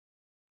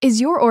Is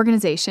your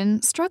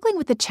organization struggling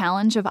with the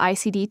challenge of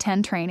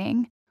ICD-10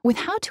 training, with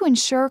how to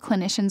ensure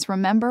clinicians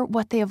remember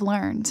what they have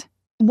learned?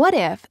 What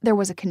if there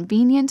was a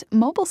convenient,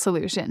 mobile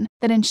solution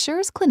that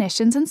ensures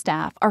clinicians and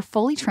staff are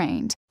fully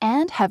trained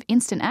and have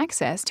instant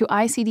access to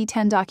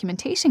ICD-10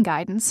 documentation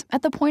guidance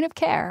at the point of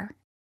care?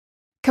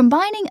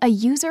 Combining a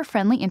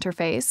user-friendly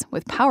interface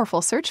with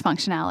powerful search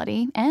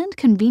functionality and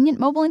convenient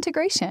mobile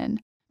integration,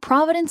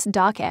 Provident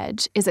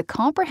DocEdge is a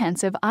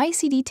comprehensive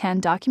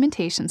ICD-10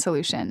 documentation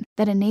solution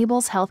that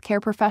enables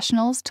healthcare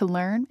professionals to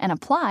learn and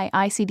apply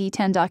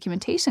ICD-10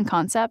 documentation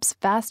concepts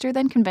faster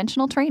than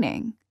conventional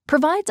training.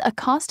 Provides a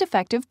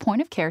cost-effective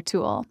point-of-care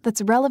tool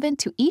that's relevant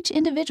to each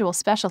individual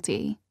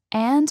specialty,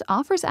 and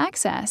offers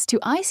access to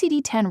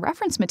ICD-10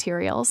 reference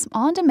materials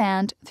on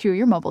demand through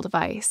your mobile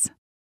device.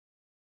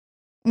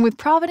 With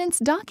Provident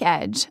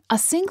DocEdge, a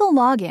single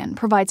login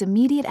provides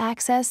immediate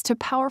access to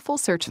powerful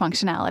search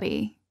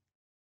functionality.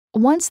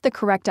 Once the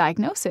correct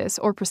diagnosis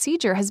or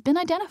procedure has been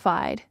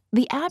identified,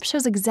 the app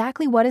shows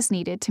exactly what is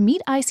needed to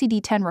meet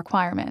ICD-10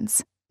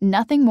 requirements.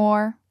 Nothing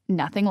more,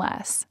 nothing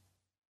less.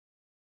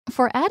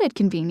 For added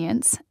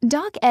convenience,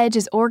 DocEdge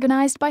is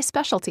organized by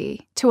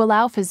specialty to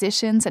allow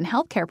physicians and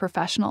healthcare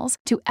professionals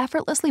to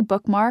effortlessly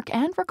bookmark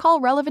and recall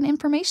relevant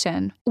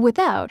information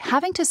without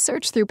having to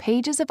search through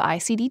pages of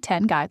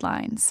ICD-10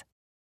 guidelines.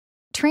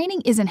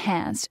 Training is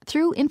enhanced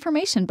through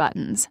information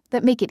buttons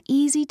that make it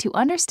easy to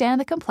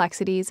understand the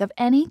complexities of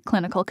any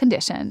clinical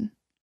condition.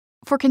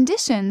 For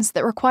conditions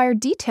that require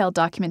detailed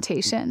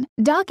documentation,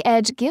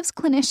 DocEdge gives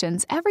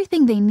clinicians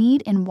everything they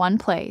need in one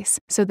place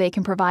so they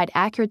can provide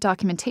accurate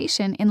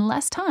documentation in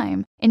less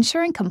time,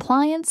 ensuring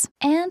compliance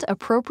and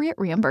appropriate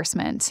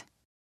reimbursement.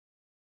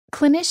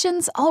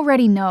 Clinicians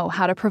already know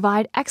how to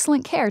provide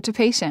excellent care to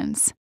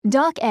patients.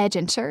 DocEdge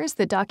ensures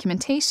the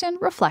documentation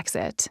reflects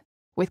it.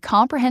 With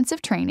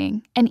comprehensive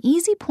training and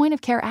easy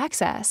point-of-care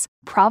access,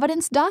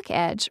 Provident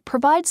DocEdge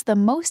provides the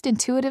most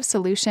intuitive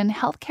solution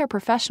healthcare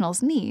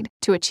professionals need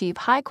to achieve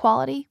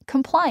high-quality,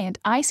 compliant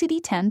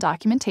ICD-10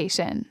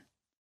 documentation.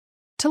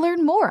 To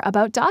learn more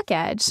about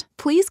DocEdge,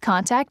 please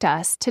contact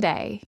us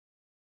today.